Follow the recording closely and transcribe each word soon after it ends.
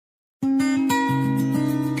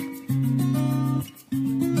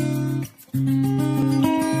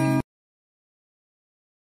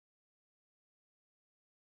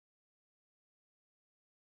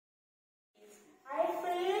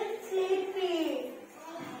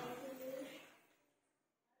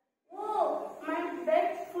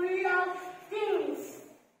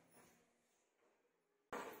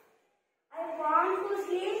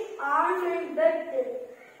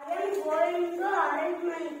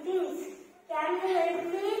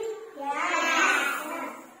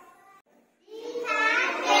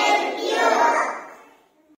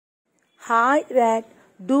I, rat,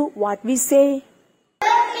 do what we say.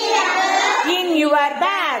 In your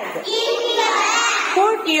bag.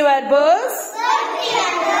 Put your books.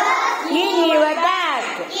 In your bag.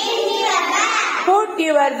 Put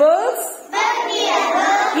your books.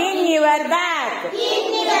 In your bag.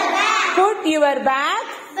 Put your bag.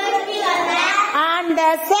 On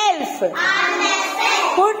the shelf.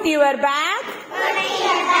 Put your bag.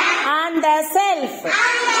 On the shelf.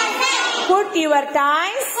 Put your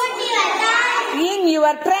toys. In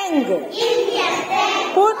your trunk.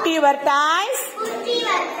 Put your toys.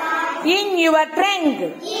 In your trunk.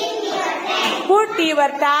 Put your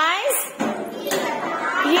toys.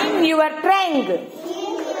 In your trunk.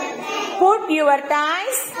 Put your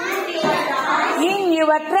toys. In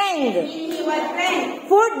your trunk.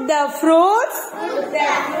 Put the fruits.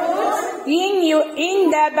 In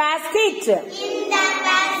the basket.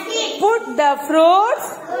 Put the fruits.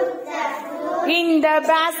 In the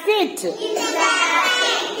basket.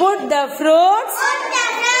 Put the fruits.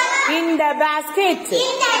 In the basket.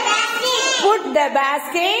 Put the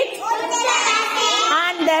basket.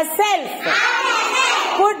 On the shelf.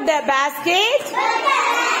 Put the basket.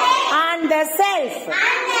 On the shelf.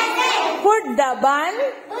 Put the bun.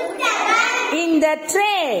 In the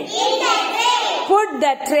tray. Put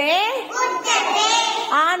the tray.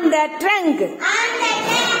 On the trunk.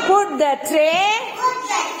 Put the tray.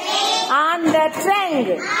 On the trunk.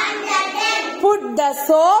 Put the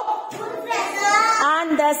soap. On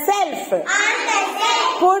the shelf.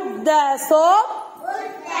 Put the soap.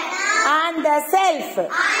 On the shelf.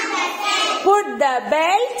 Put the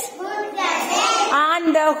belt. On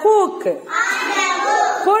the hook.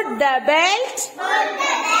 Put the belt.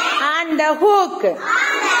 On the hook.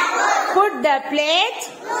 Put the plate.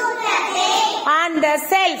 On the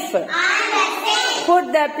shelf. Put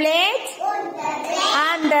the plate.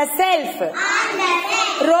 On the shelf.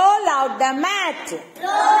 Roll out the mat.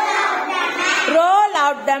 Roll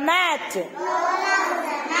out the mat.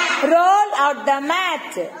 Roll out the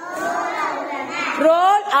mat.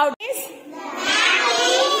 Roll out this.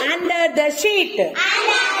 Under the sheet.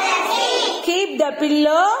 Keep the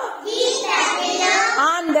pillow.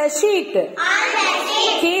 On the sheet.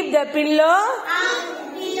 Keep the pillow.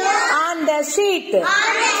 On the sheet.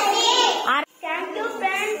 Thank you,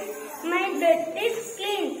 friends. My bed is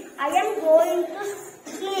clean. I am going to